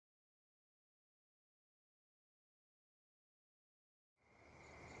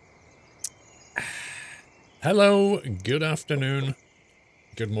Hello, good afternoon,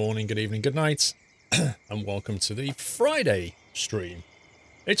 good morning, good evening, good night, and welcome to the Friday stream.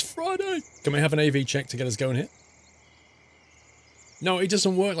 It's Friday! Can we have an AV check to get us going here? No, it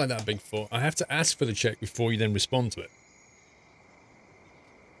doesn't work like that, Bigfoot. I have to ask for the check before you then respond to it.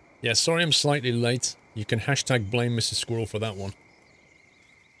 Yeah, sorry I'm slightly late. You can hashtag blame Mrs. Squirrel for that one.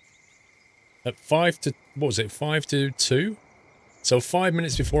 At 5 to... what was it? 5 to 2? So 5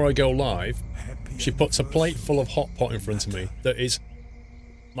 minutes before I go live, she puts a plate full of hot pot in front of me that is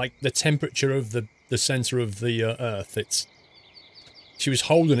like the temperature of the center of the earth. She was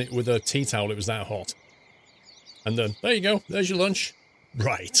holding it with a tea towel, it was that hot. And then, there you go, there's your lunch.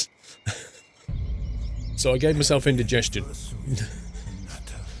 Right. So I gave myself indigestion.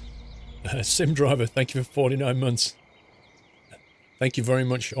 Sim Driver, thank you for 49 months. Thank you very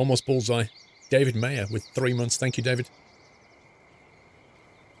much, almost bullseye. David Mayer with 3 months, thank you David.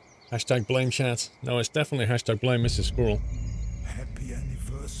 Hashtag blame chat. No, it's definitely hashtag blame Mrs. Squirrel. Happy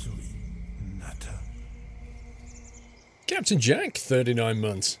anniversary, Nutter. Captain Jack, 39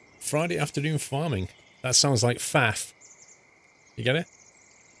 months. Friday afternoon farming. That sounds like faff. You get it?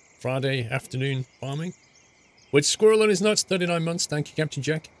 Friday afternoon farming. With Squirrel on his nuts, 39 months. Thank you, Captain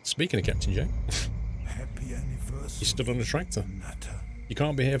Jack. Speaking of Captain Jack. Happy anniversary. He stood on a tractor. Nutter. You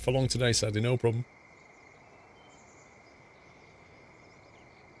can't be here for long today, sadly. No problem.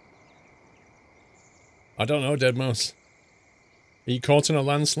 I don't know, Dead Mouse. Are you caught in a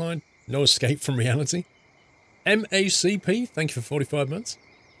landslide? No escape from reality? MACP, thank you for 45 months.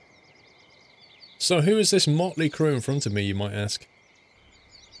 So who is this motley crew in front of me, you might ask?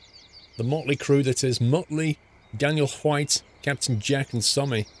 The motley crew that is Motley, Daniel White, Captain Jack and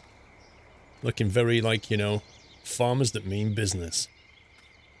Sommy. Looking very like, you know, farmers that mean business.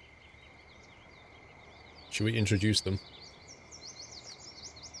 Should we introduce them?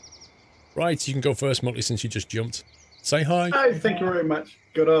 Right, you can go first, Motley, since you just jumped. Say hi. Hi, thank you very much.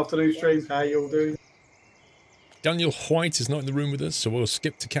 Good afternoon, stream. How you all doing? Daniel White is not in the room with us, so we'll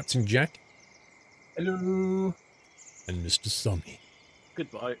skip to Captain Jack. Hello. And Mr. Sonny.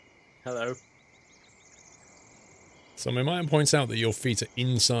 Goodbye. Hello. So my mind points out that your feet are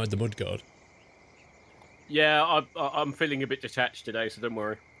inside the mudguard. Yeah, I'm feeling a bit detached today, so don't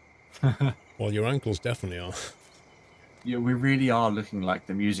worry. Well, your ankles definitely are. Yeah, we really are looking like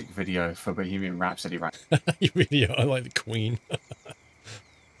the music video for Bohemian Rhapsody, right? You really are like the Queen.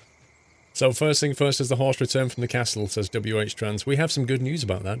 So first thing first, as the horse returned from the castle, says WH Trans. We have some good news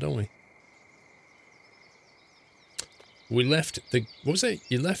about that, don't we? We left the... what was it?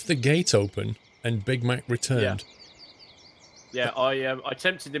 You left the gate open and Big Mac returned. Yeah, I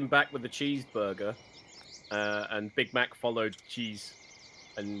tempted him back with the cheeseburger, and Big Mac followed cheese,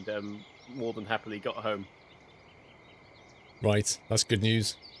 and more than happily got home. Right, that's good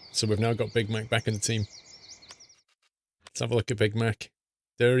news. So we've now got Big Mac back in the team. Let's have a look at Big Mac.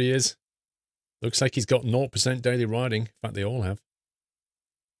 There he is. Looks like he's got 0% daily riding. In fact, they all have.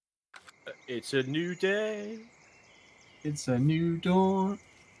 It's a new day. It's a new dawn.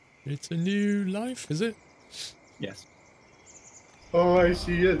 It's a new life, is it? Yes. Oh, I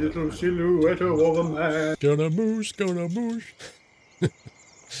see a little silhouette of a man. Gonna moosh, gonna moosh.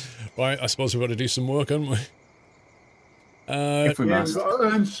 Right, I suppose we've got to do some work, haven't we? If we We've must. got to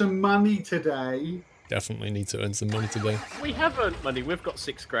earn some money today. Definitely need to earn some money today. We have earned money. We've got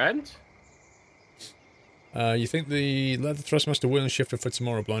 $6 grand. You think the Leather Thrustmaster wheel and shifter for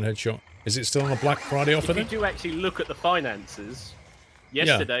tomorrow, blind headshot, is it still on a Black Friday offer If you then? do actually look at the finances,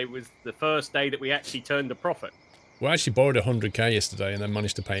 yesterday was the first day that we actually turned a profit. We actually borrowed 100k yesterday and then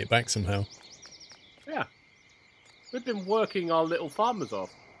managed to pay it back somehow. Yeah. We've been working our little farmers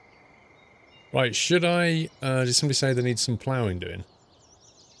off. Right, should I... did somebody say they need some ploughing doing?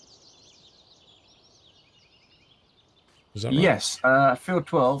 Is that right? Yes, field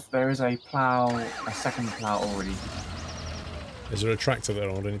 12, there is a second plough already. Is there a tractor there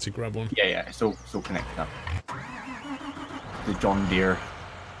or do I need to grab one? Yeah, it's all connected up. The John Deere.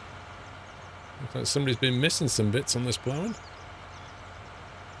 Looks like somebody's been missing some bits on this ploughing.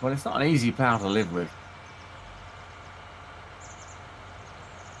 Well, it's not an easy plough to live with.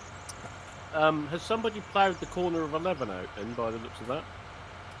 Has somebody ploughed the corner of 11 out then, by the looks of that?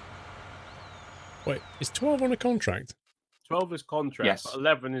 Wait, is 12 on a contract? 12 is contract, Yes. but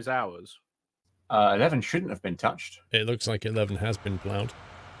 11 is ours. 11 shouldn't have been touched. It looks like 11 has been ploughed.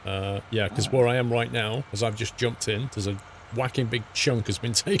 Yeah, because where I am right now, as I've just jumped in, there's a whacking big chunk has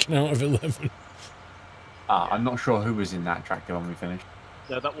been taken out of 11. I'm not sure who was in that tractor when we finished.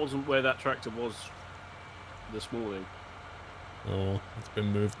 No, that wasn't where that tractor was this morning. Oh, it's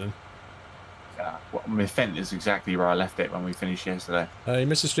been moved then. well, my fent is exactly where I left it when we finished yesterday. You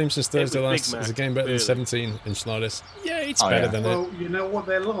missed the stream since Thursday was last. Big Mac, Is the game better really. than 17 in Sliders? Yeah, it's Oh, better yeah. than it. Well, you know what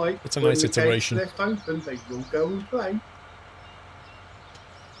they're like. It's a when nice the gate's iteration. left open, they will go and play.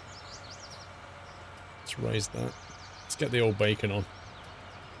 Let's raise that. Let's get the old bacon on.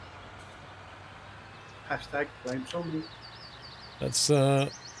 Hashtag blame zombie. Let's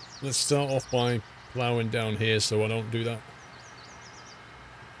start off by ploughing down here so I don't do that.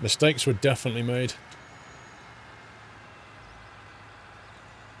 Mistakes were definitely made.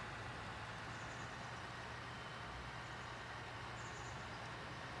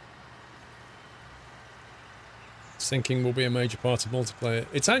 Syncing will be a major part of multiplayer.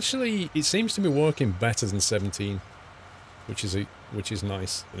 It's actually, it seems to be working better than 17, which is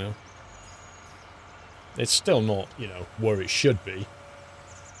nice, you know. It's still not, you know, where it should be.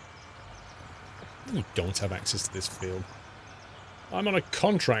 You don't have access to this field. I'm on a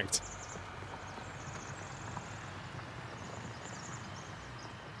contract.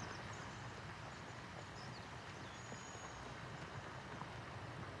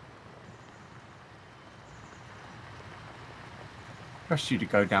 Trust you to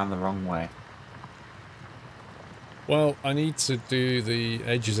go down the wrong way. Well, I need to do the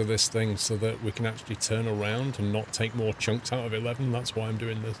edges of this thing so that we can actually turn around and not take more chunks out of 11. That's why I'm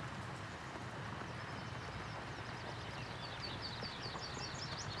doing this.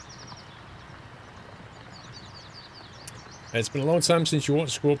 It's been a long time since you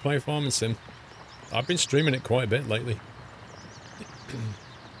watched Squirrel play Farming Sim. I've been streaming it quite a bit lately.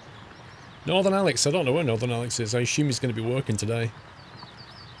 Northern Alex, I don't know where Northern Alex is. I assume he's going to be working today.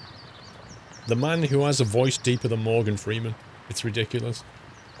 The man who has a voice deeper than Morgan Freeman. It's ridiculous.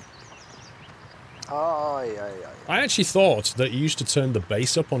 Aye. I actually thought that he used to turn the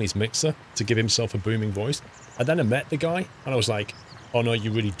bass up on his mixer to give himself a booming voice. And then I met the guy, and I was like, oh no,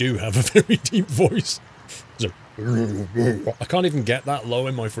 you really do have a very deep voice. So, I can't even get that low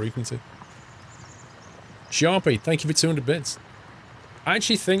in my frequency. Sharpie, thank you for 200 bits. I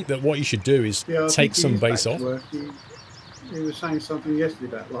actually think that what you should do is take some bass off. He was saying something yesterday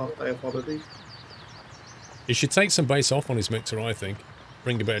about last day of holiday. He should take some bass off on his mixer, I think.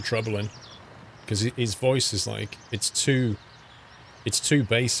 Bring a bit of treble in. Because his voice is like, it's too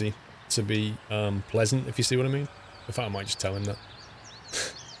bassy to be pleasant, if you see what I mean. In fact, I might just tell him that.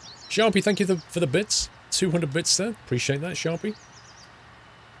 Sharpie, thank you for the bits. 200 bits there. Appreciate that, Sharpie.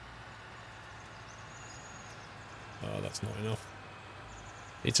 Oh, that's not enough.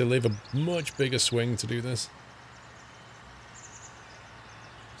 Need to leave a much bigger swing to do this.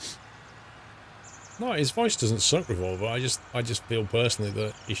 No, his voice doesn't suck, Revolver. I just feel personally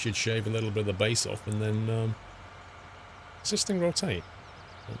that he should shave a little bit of the bass off and then does this thing rotate?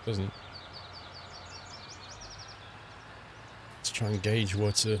 No, it doesn't. Let's try and gauge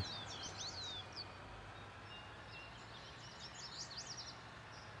where to.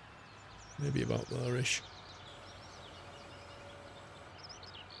 Maybe about there-ish.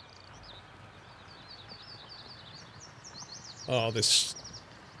 Oh, this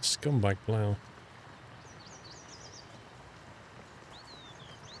scumbag plough.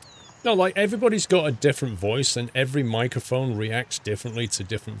 No, like, everybody's got a different voice, and every microphone reacts differently to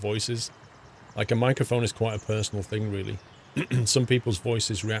different voices. Like, a microphone is quite a personal thing, really. Some people's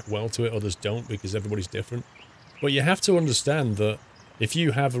voices react well to it, others don't, because everybody's different. But you have to understand that if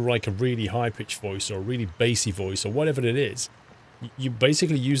you have, like, a really high-pitched voice, or a really bassy voice, or whatever it is, you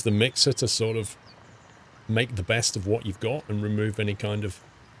basically use the mixer to sort of make the best of what you've got, and remove any kind of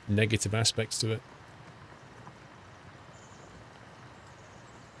negative aspects to it.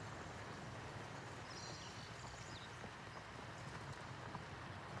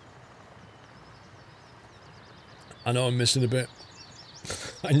 I know I'm missing a bit.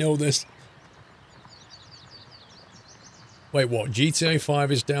 I know this. Wait, what? GTA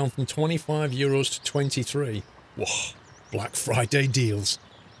 5 is down from 25 euros to 23. Whoa, Black Friday deals.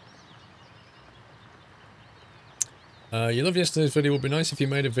 You love yesterday's video. It would be nice if you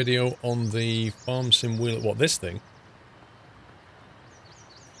made a video on the farm sim wheel. What, this thing?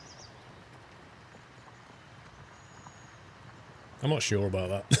 I'm not sure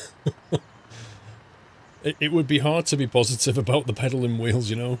about that. It would be hard to be positive about the pedaling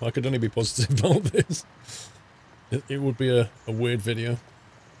wheels, you know? I could only be positive about this. It would be a weird video.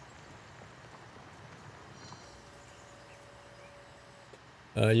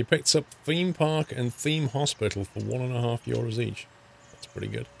 You picked up Theme Park and Theme Hospital for €1.50 each. That's pretty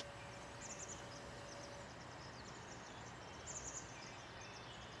good.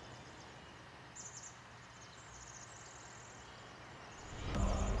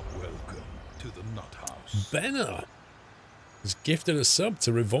 Welcome to the Nut House. Benner! has gifted a sub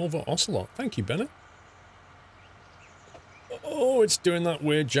to Revolver Ocelot. Thank you, Bennett. Oh, it's doing that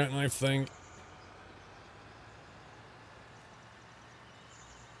weird jackknife thing.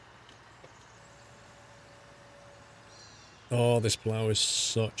 Oh, this plough is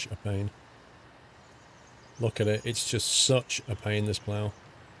such a pain. Look at it. It's just such a pain, this plough.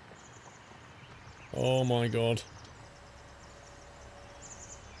 Oh my god.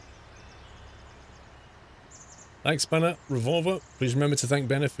 Thanks, Bennett. Revolver, please remember to thank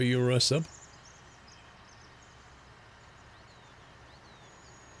Bennett for your sub.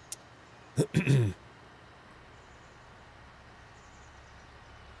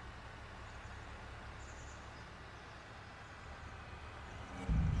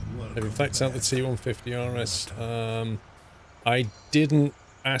 Have you faxed out the T150 RS? I didn't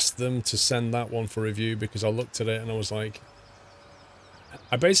ask them to send that one for review because I looked at it and I was like...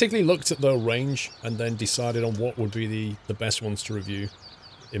 I basically looked at their range and then decided on what would be the best ones to review,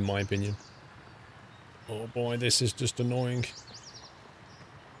 in my opinion. Oh boy, this is just annoying.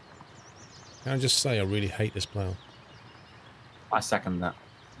 Can I just say I really hate this plough? I second that.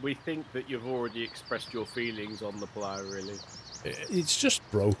 We think that you've already expressed your feelings on the plough, really. It's just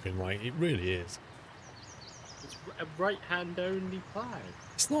broken, like, it really is. It's a right-hand only plough.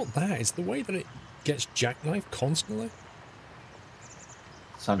 It's not that, it's the way that it gets jackknifed constantly.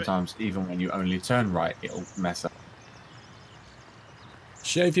 Sometimes, even when you only turn right, it'll mess up.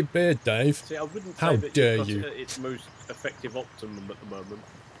 Shave your beard, Dave. See, I wouldn't How say that dare you've got you. it at its most effective optimum at the moment.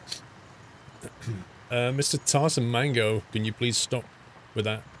 Mr. Tarzan Mango, can you please stop with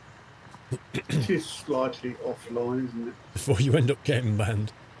that It is slightly offline, isn't it? before you end up getting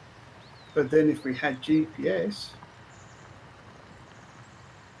banned? But then if we had GPS,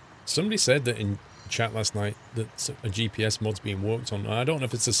 Somebody said that in chat last night that a GPS mod's being worked on. I don't know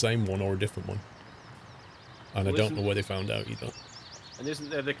if it's the same one or a different one. And I don't know where they found out either. And isn't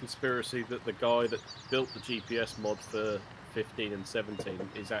there the conspiracy that the guy that built the GPS mod for 15 and 17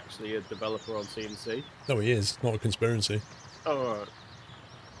 is actually a developer on CNC? No, he is. Not a conspiracy. Oh, right.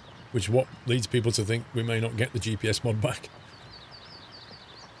 Which is what leads people to think we may not get the GPS mod back.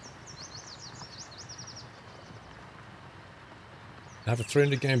 Have a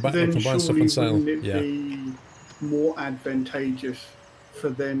 300 game backlog then for buying stuff surely on sale. wouldn't it Yeah. be more advantageous for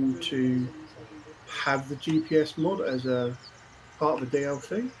them to have the GPS mod as a part of the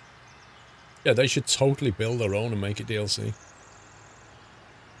DLC? Yeah, they should totally build their own and make it DLC.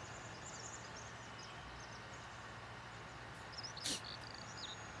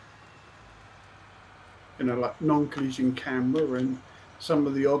 You know, like non-collision camera and some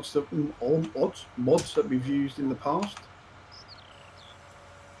of the mods that we've used in the past.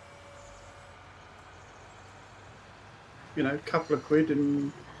 You know, a couple of quid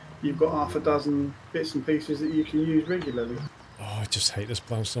and you've got half a dozen bits and pieces that you can use regularly. Oh, I just hate this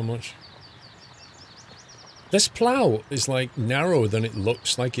plough so much. This plough is like narrower than it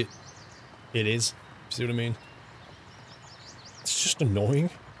looks like it is. See what I mean? It's just annoying.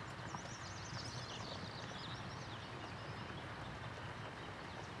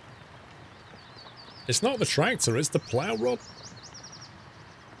 It's not the tractor, it's the plough rod.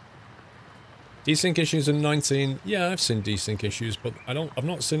 Desync issues in 19. Yeah, I've seen desync issues, but I've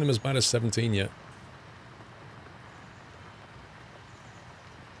not seen them as bad as 17 yet.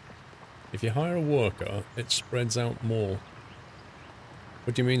 If you hire a worker, it spreads out more.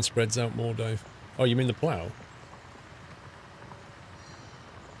 What do you mean spreads out more, Dave? Oh, you mean the plough?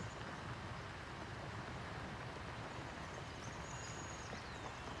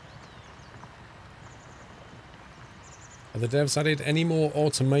 Have the devs added any more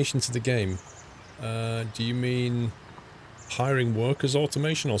automation to the game? Do you mean hiring workers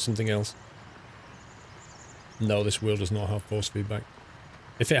automation or something else? No, this wheel does not have force feedback.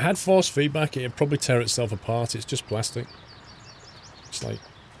 If it had force feedback, it'd probably tear itself apart. It's just plastic. It's like,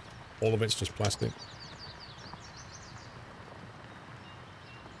 all of it's just plastic.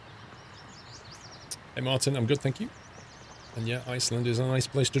 Hey Martin, I'm good, thank you. And yeah, Iceland is a nice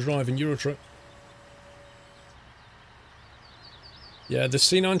place to drive in Eurotruck. Yeah, the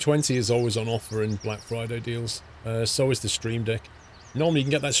C920 is always on offer in Black Friday deals. So is the Stream Deck. Normally you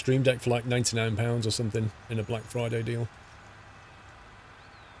can get that Stream Deck for like £99 or something in a Black Friday deal.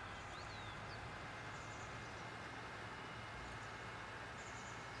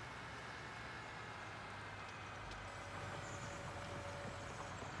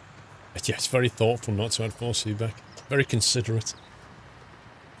 But yeah, it's very thoughtful not to add force feedback. Very considerate.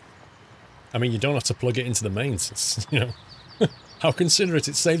 I mean, you don't have to plug it into the mains. It's, you know... How considerate,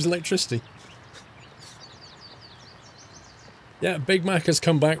 it saves electricity. Yeah, Big Mac has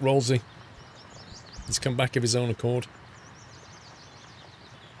come back, Rolsey. He's come back of his own accord.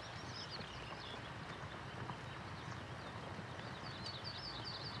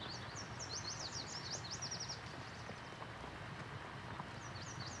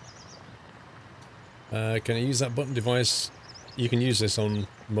 Can I use that button device? You can use this on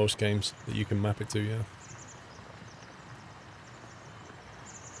most games that you can map it to, yeah.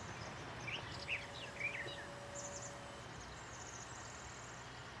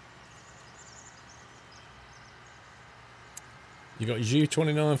 You got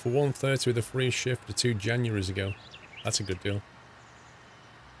U29 for 130 with a free shift to 2 Januaries ago. That's a good deal.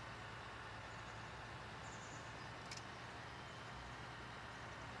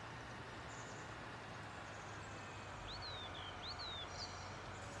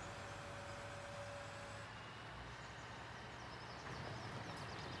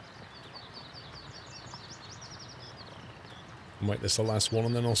 I'll make this the last one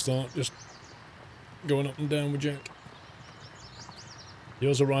and then I'll start just going up and down with Jack.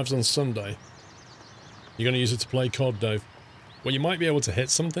 Yours arrives on Sunday. You're going to use it to play COD, Dave. Well, you might be able to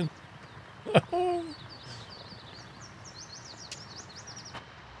hit something.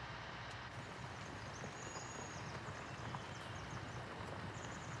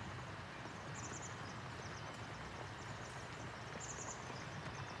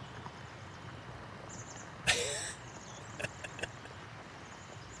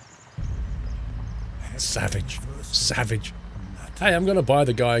 Savage. Savage. Hey, I'm going to buy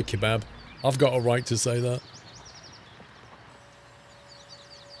the guy a kebab. I've got a right to say that.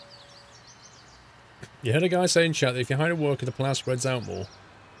 You heard a guy say in chat that if you hire a worker, the plow spreads out more.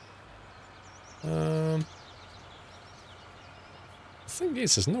 The thing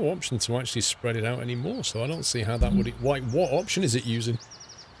is, there's no option to actually spread it out anymore, so I don't see how that would... what option is it using?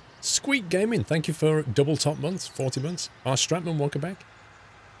 Squeak Gaming, thank you for double top months, 40 months. Our Stratman, welcome back.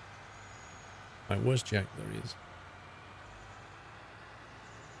 Right, where's Jack? There he is.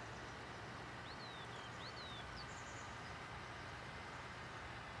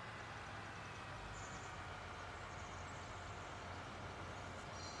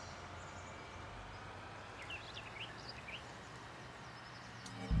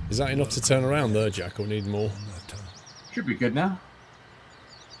 Is that enough to turn around there, Jack, or need more? Should be good now.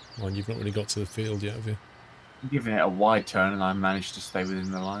 Well, you've not really got to the field yet, have you? I'm giving it a wide turn and I managed to stay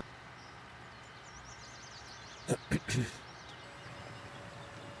within the line.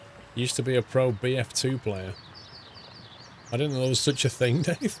 Used to be a pro BF2 player. I didn't know there was such a thing,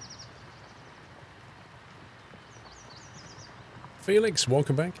 Dave. Felix,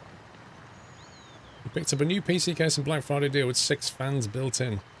 welcome back. You picked up a new PC case and Black Friday deal with 6 fans built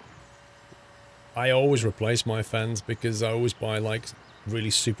in. I always replace my fans because I always buy like really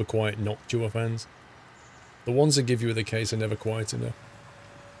super quiet Noctua fans. The ones that give you the case are never quiet enough.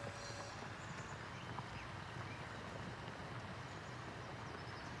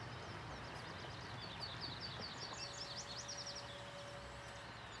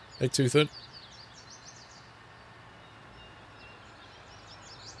 Hey, Toothed.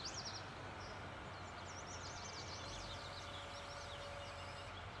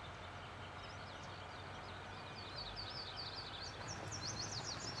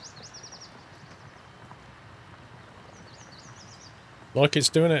 Like it's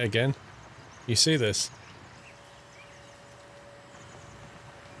doing it again. You see this?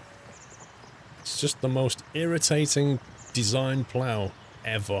 It's just the most irritating design plow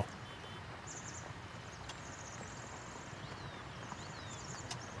ever.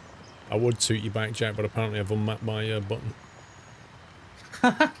 I would toot you back, Jack, but apparently I've unmapped my button.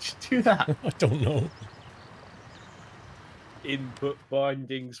 How'd you do that? I don't know. Input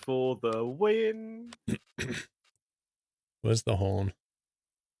bindings for the win. Where's the horn?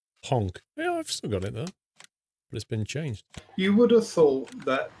 Honk. Yeah, I've still got it there. But it's been changed. You would have thought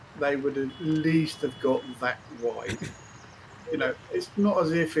that they would at least have got that wide. You know, it's not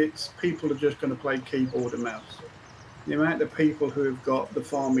as if it's people are just going to play keyboard and mouse. The amount of people who have got the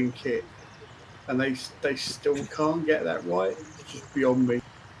farming kit and they still can't get that right, it's just beyond me.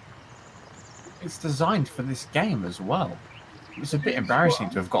 It's designed for this game as well. It's a bit embarrassing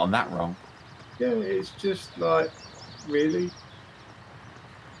to have gotten that wrong. Yeah, it's just like, really?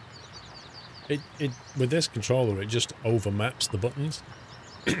 It with this controller, it just overmaps the buttons.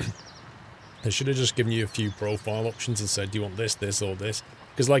 They should have just given you a few profile options and said, do you want this, this, or this?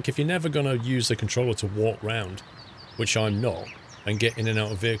 Because, like, if you're never going to use the controller to walk round, which I'm not, and get in and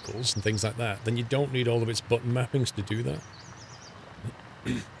out of vehicles and things like that, then you don't need all of its button mappings to do that.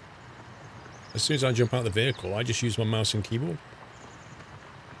 As soon as I jump out of the vehicle, I just use my mouse and keyboard.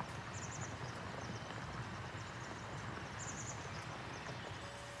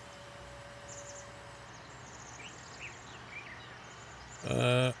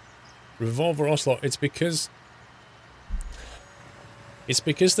 Revolver Ocelot, it's because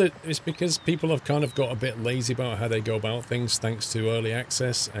people have kind of got a bit lazy about how they go about things thanks to early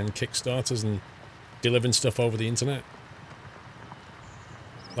access and Kickstarters and delivering stuff over the internet.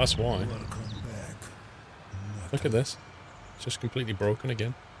 That's why. Welcome back. Look at this. It's just completely broken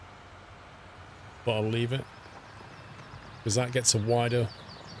again. But I'll leave it. Because that gets a wider...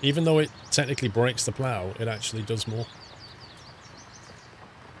 Even though it technically breaks the plough, it actually does more.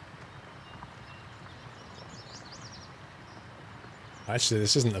 Actually,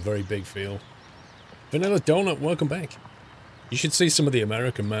 this isn't a very big field. Vanilla Donut, welcome back. You should see some of the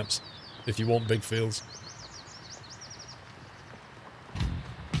American maps if you want big fields.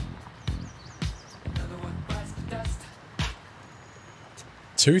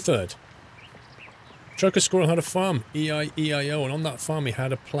 Two-third. Trucker Squirrel had a farm, E-I-E-I-O, and on that farm he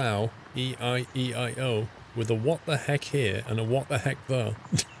had a plough, E-I-E-I-O, with a what the heck here and a what the heck there.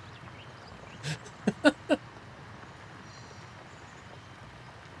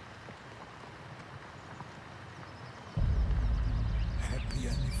 Happy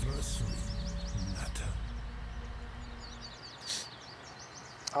anniversary, Nutter.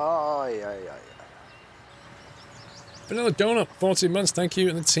 Aye, aye, aye. Vanilla Donut, 14 months, thank you,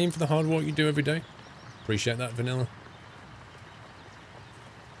 and the team for the hard work you do every day. Appreciate that, Vanilla.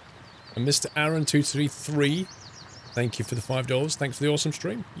 And Mr. Aaron233, thank you for the $5. Thanks for the awesome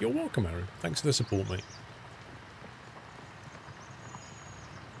stream. You're welcome, Aaron. Thanks for the support, mate.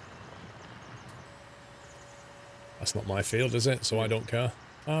 That's not my field, is it? So I don't care.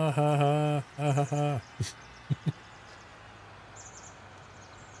 Ah ha ha, ah ha ha.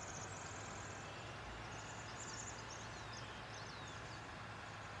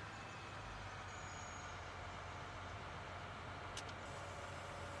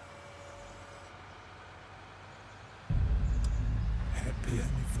 Happy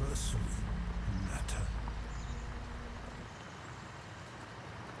anniversary, Nutter.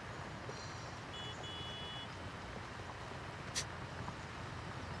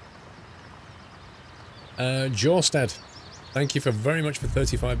 Jorstad, thank you for very much for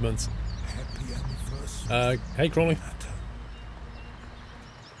 35 months. Happy anniversary, Hey, Crawley. Nutter.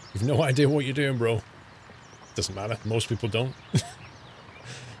 You've no idea what you're doing, bro. Doesn't matter. Most people don't.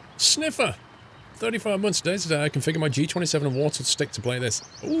 Sniffer! 35 months today. I configure my G27 and Warthog stick to play this.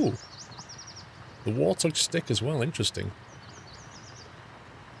 Ooh. The Warthog stick as well. Interesting.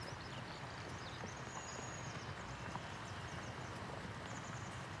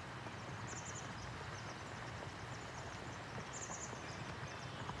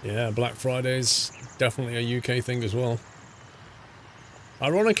 Yeah, Black Friday's definitely a UK thing as well.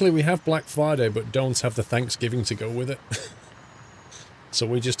 Ironically, we have Black Friday, but don't have the Thanksgiving to go with it. So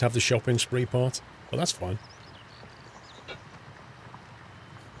we just have the shopping spree part. But that's fine.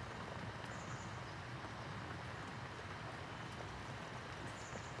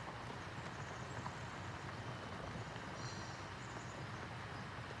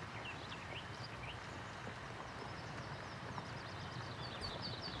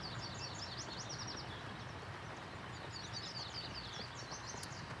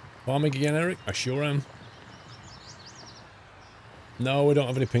 Farming again, Eric? I sure am. No, we don't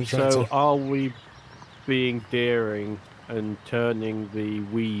have any pink tractor. So are we being daring and turning the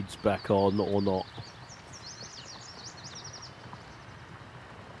weeds back on or not?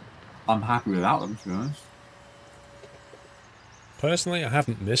 I'm happy without them, to be honest. Personally, I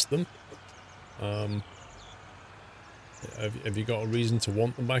haven't missed them. Have you got a reason to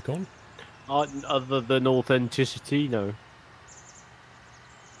want them back on? Other than authenticity, no.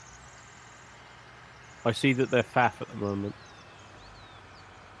 I see that they're faff at the moment.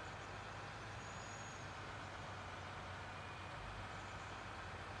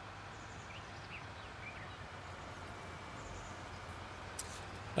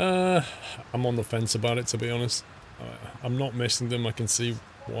 I'm on the fence about it, to be honest. I'm not missing them. I can see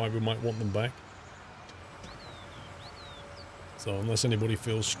why we might want them back. So unless anybody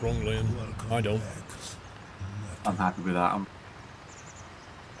feels strongly, and I don't. I'm happy with that.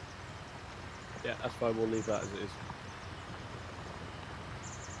 Yeah, that's fine. We'll leave that as it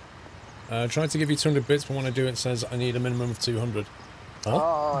is. Trying to give you 200 bits, but when I do it says I need a minimum of 200. Huh?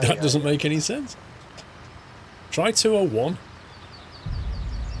 Oh, That yeah, doesn't yeah. make any sense. Try 201.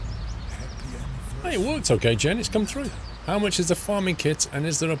 Hey, it worked okay, Jen. It's come through. How much is the farming kit, and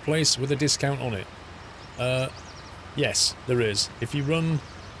is there a place with a discount on it? Yes, there is. If you run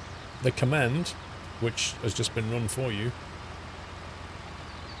the command, which has just been run for you,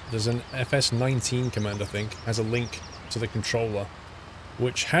 there's an FS19 command, I think, has a link to the controller,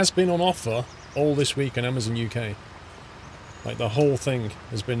 which has been on offer all this week on Amazon UK. Like, the whole thing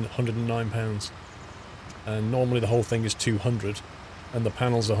has been £109, and normally the whole thing is 200, and the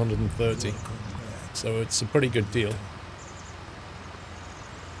panels are 130. So it's a pretty good deal.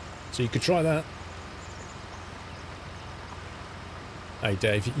 So you could try that. Hey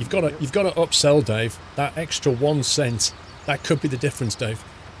Dave, you've got to upsell, Dave. That extra 1 cent, that could be the difference, Dave.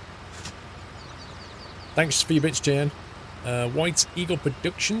 Thanks for your bits, Jan. White Eagle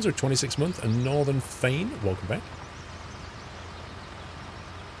Productions are 26th month, and Northern Fane, welcome back.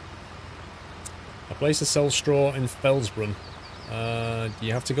 A place to sell straw in Felsbrunn.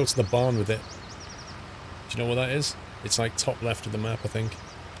 You have to go to the barn with it. Do you know what that is? It's like top left of the map, I think.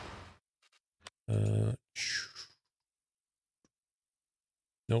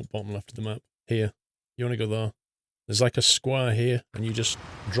 No, bottom left of the map. Here. You want to go there. There's like a square here, and you just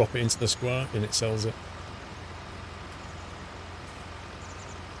drop it into the square, and it sells it.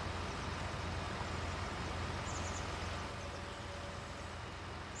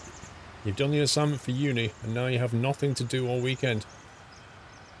 You've done the assignment for uni, and now you have nothing to do all weekend.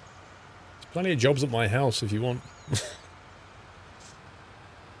 There's plenty of jobs at my house if you want.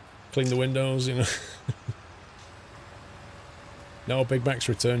 Clean the windows, you know. No, Big Mac's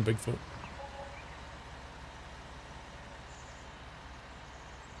return, Bigfoot.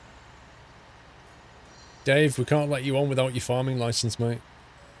 Dave, we can't let you on without your farming license, mate.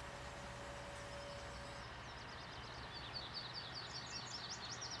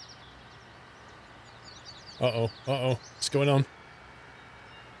 Uh-oh, uh-oh. What's going on?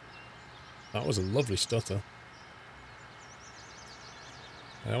 That was a lovely stutter.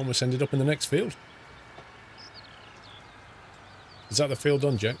 I almost ended up in the next field. Is that the field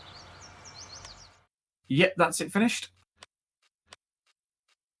done, Jack? Yep, that's it finished.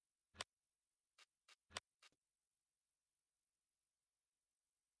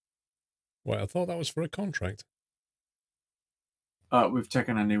 Wait, I thought that was for a contract. We've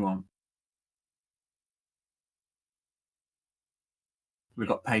taken a new one. We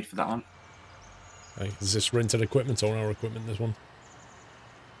got paid for that one. Hey, is this rented equipment or our equipment, this one?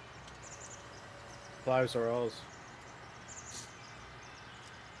 Plows are ours.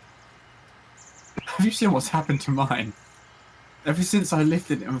 Have you seen what's happened to mine? Ever since I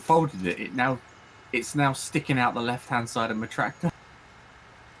lifted it and folded it, it's now sticking out the left-hand side of my tractor.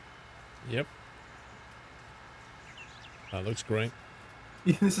 Yep. That looks great.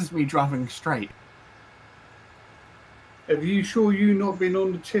 Yeah, this is me driving straight. Have you sure you not been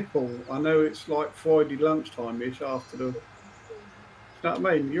on the tipple? I know it's like Friday lunchtime-ish after the... You know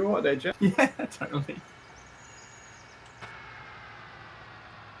what I mean? You're right there, Jeff. Yeah, totally.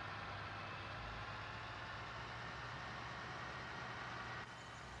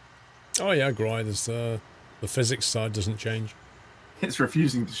 Oh yeah, Gry, there's the physics side doesn't change. It's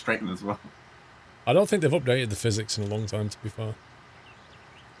refusing to straighten as well. I don't think they've updated the physics in a long time, to be fair.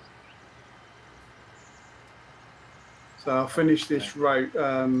 So I'll finish this route,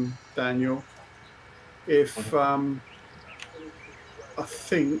 Daniel. If, I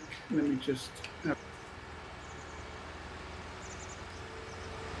think, let me just...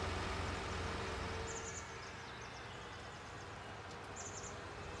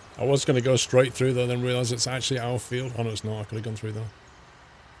 I was going to go straight through though, then realise it's actually our field. Oh no, it's not. I could have gone through there.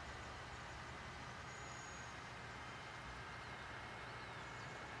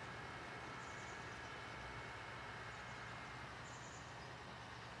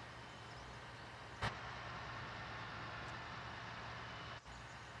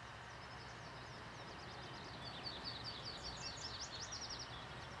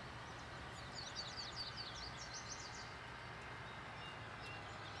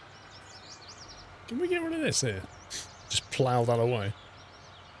 Can we get rid of this here? Just plough that away.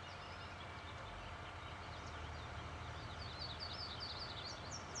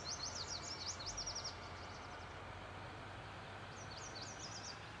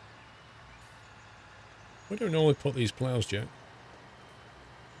 Where do we normally put these ploughs, Jack?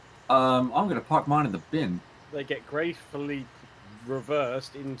 I'm going to park mine in the bin. They get gracefully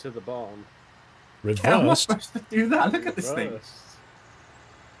reversed into the barn. How am I Reversed? supposed to do that? Look at this thing. Reversed.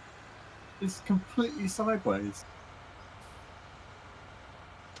 It's completely sideways.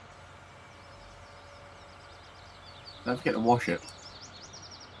 Don't forget to wash it.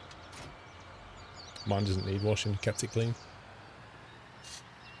 Mine doesn't need washing, kept it clean.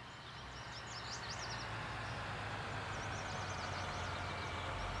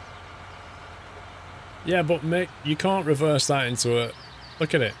 Yeah, but mate, you can't reverse that into a...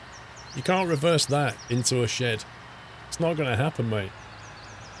 Look at it. You can't reverse that into a shed. It's not going to happen, mate.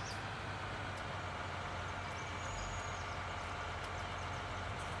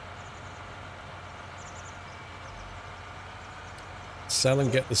 Sell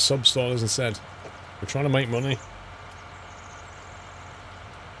and get the substallers instead. We're trying to make money.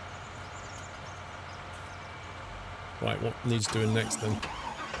 Right, what needs doing next then?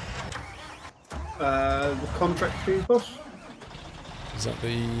 The contract fee, boss? Is that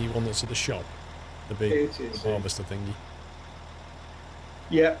the one that's at the shop? The big It is. harvester thingy?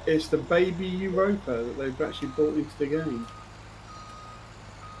 Yeah, it's the baby Europa that they've actually brought into the game.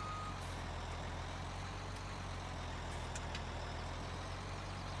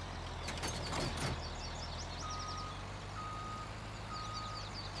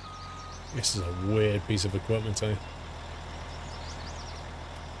 This is a weird piece of equipment, eh?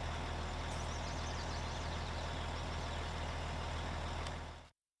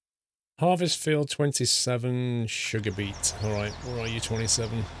 Harvest field 27, sugar beet. Alright, where are you,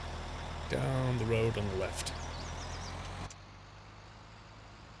 27? Down the road on the left.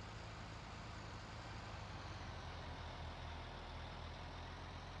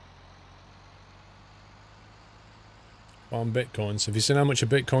 Farm bitcoins. Have you seen how much a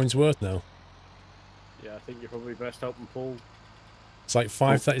bitcoin's worth now? Yeah, I think you're probably best helping Paul. It's like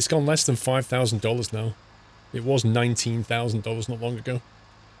it's gone less than $5,000 now. It was $19,000 not long ago.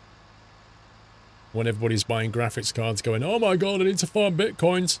 When everybody's buying graphics cards going, oh my god, I need to farm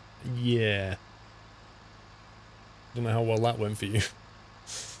bitcoins. Yeah. Don't know how well that went for you.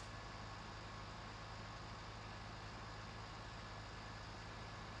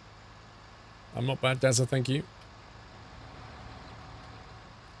 I'm not bad, Dazza, thank you.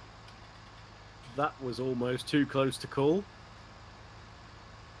 That was almost too close to call.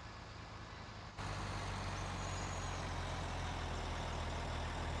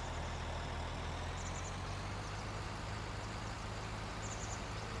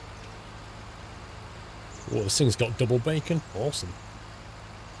 Oh, this thing's got double bacon. Awesome.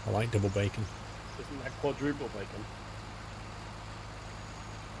 I like double bacon. Isn't that quadruple bacon?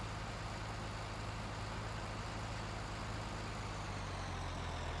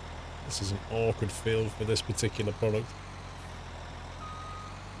 This is an awkward field for this particular product.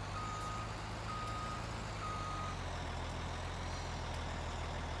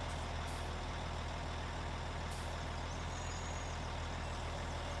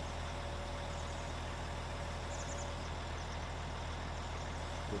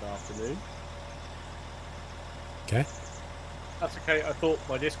 Good afternoon. Okay. That's okay, I thought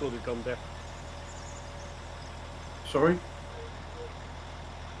my Discord had gone deaf. Sorry?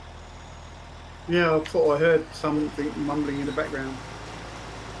 Yeah, I thought I heard something mumbling in the background.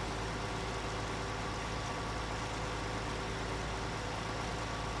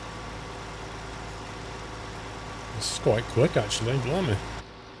 This is quite quick, actually. Blimey.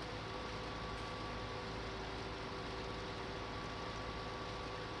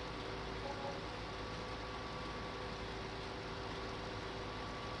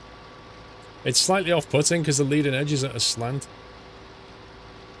 It's slightly off-putting because the leading edge is at a slant.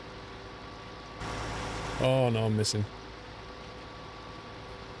 Oh no, I'm missing.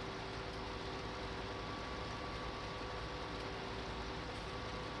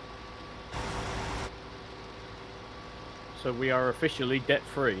 So we are officially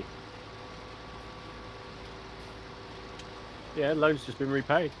debt-free. Yeah, loan's just been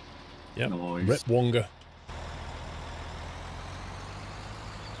repaid. Yep. Nice. Rip Wonga.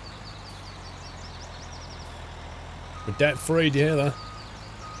 We're debt-free, do you hear that?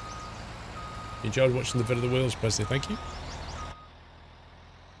 You enjoyed watching the vid of the wheels, Presley, thank you.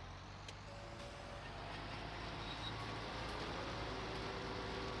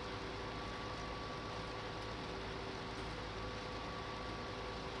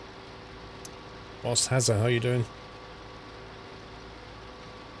 Boss Hazza, how you doing?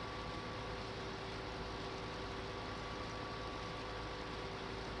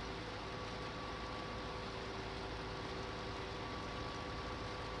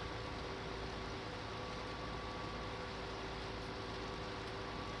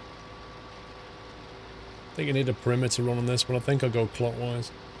 I think I need a perimeter run on this, but I think I'll go clockwise.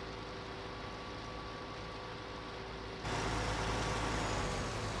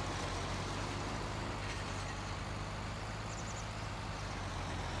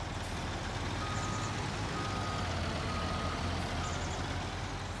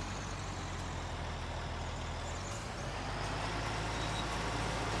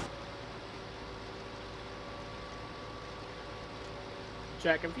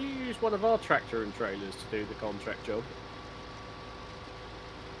 Jack, have you used one of our tractor and trailers to do the contract job?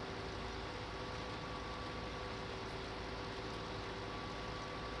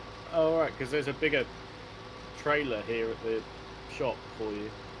 Oh, right, because there's a bigger trailer here at the shop for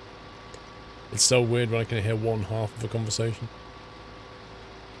you. It's so weird when I can hear one half of a conversation.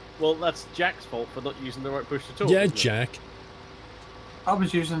 Well, that's Jack's fault for not using the right push to talk. Yeah, isn't it? Jack. I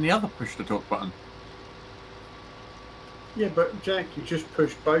was using the other push to talk button. Yeah, but Jack, you just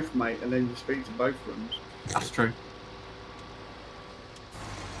push both, mate, and then you speak to both rooms. That's true.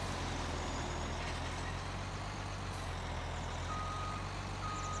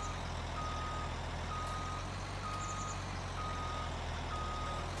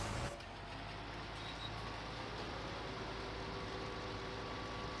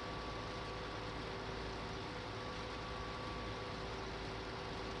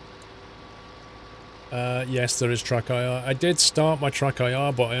 Yes, there is track IR. I did start my track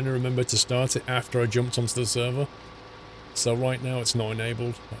IR, but I only remembered to start it after I jumped onto the server. So right now it's not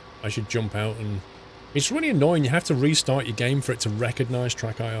enabled. I should jump out and... It's really annoying. You have to restart your game for it to recognize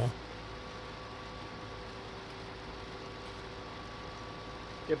track IR.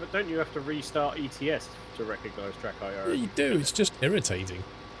 Yeah, but don't you have to restart ETS to recognise track IR? Yeah, you do. It's just irritating.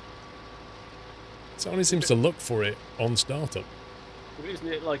 It only seems to look for it on startup. But isn't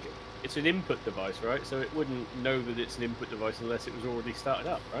it like it's an input device, right? So it wouldn't know that it's an input device unless it was already started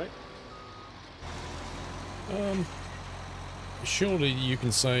up, right? Surely you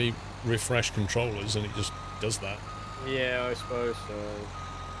can say refresh controllers and it just does that. Yeah, I suppose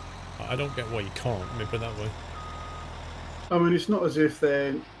so. I don't get why you can't. Let me put it that way. I mean, it's not as if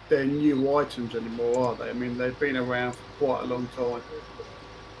they're new items anymore, are they? I mean, they've been around for quite a long time.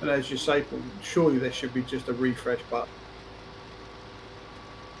 And as you say, Paul, surely there should be just a refresh button.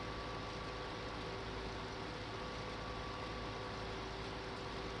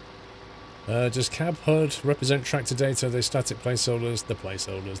 Does cab HUD represent tractor data? They're static placeholders. They're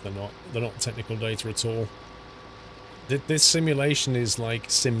placeholders. They're not technical data at all. This simulation is like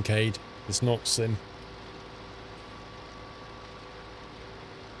Simcade. It's not sim.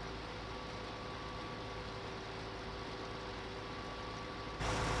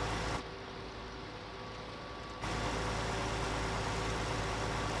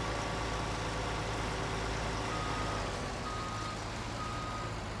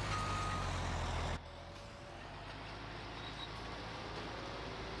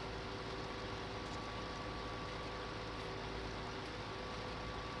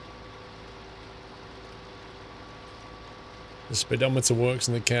 The speedometer works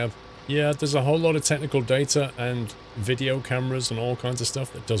in the cab. Yeah, there's a whole lot of technical data and video cameras and all kinds of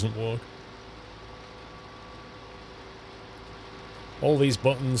stuff that doesn't work. All these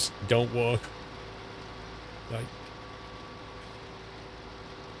buttons don't work. Like,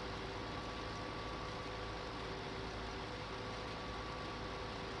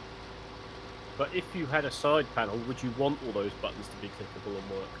 But if you had a side panel, would you want all those buttons to be clickable and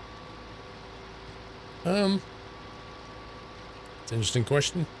work? it's an interesting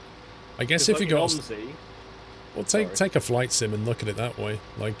question. I guess if Like you got... OMSI, Well, take a flight sim and look at it that way.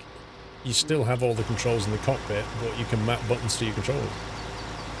 Like, you still have all the controls in the cockpit, but you can map buttons to your controls.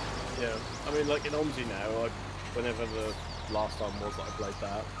 yeah. I mean, like in OMSI now, whenever the last time was that I played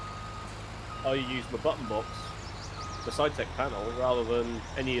that, I used my button box, the SideTech panel, rather than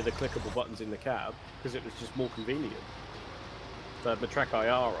any of the clickable buttons in the cab, because it was just more convenient. So I had my track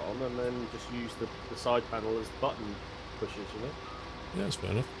IR on, and then just use the side panel as the button pushes, you know? Yeah, that's fair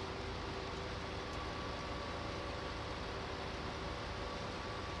enough.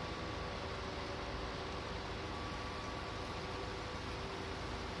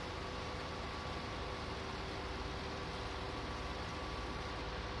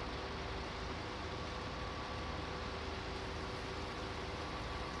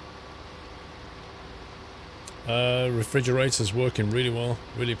 Refrigerator's working really well.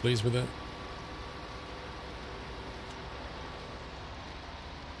 Really pleased with it.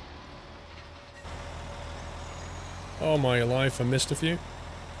 Oh my life, I missed a few.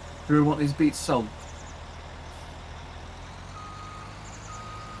 Do we want these beats sold?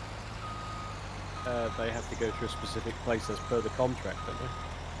 They have to go to a specific place as per the contract, don't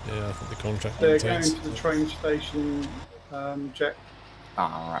they? Yeah, I think the contract They're going dictates. to the train station, Jack.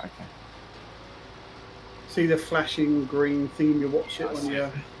 Ah, right, okay. See the flashing green theme you watch it when you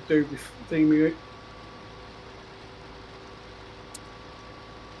do the theme you.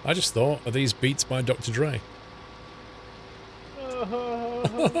 I just thought, are these beats by Dr. Dre?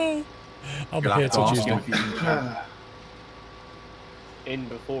 I'll be You'll here have to till ask Tuesday. him if you can try. In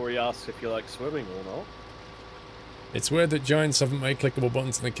before he asks if you like swimming or not. It's weird that Giants haven't made clickable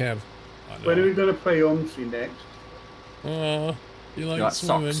buttons in the cab. I know. When are we going to play OMSI next? Oh, you like You like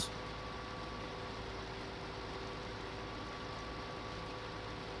swimming? socks?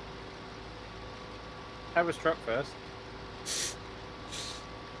 How was Truck Fest?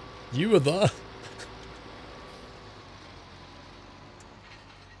 You were there.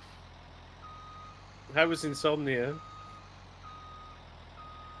 How was Insomnia?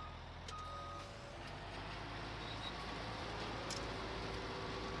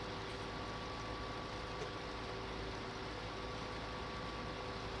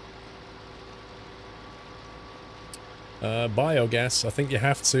 Biogas. I think you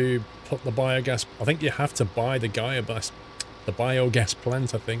have to put the biogas. I think you have to buy the biogas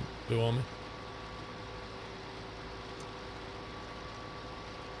plant. I think, Blue Army.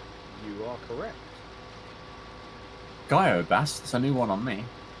 You are correct. Gaiobas, it's a new one on me.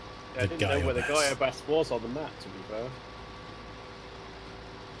 I didn't know where the Gaiabass was on the map, to be fair.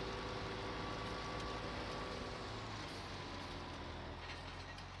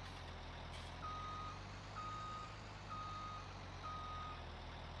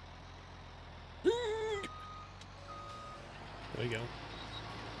 There we go.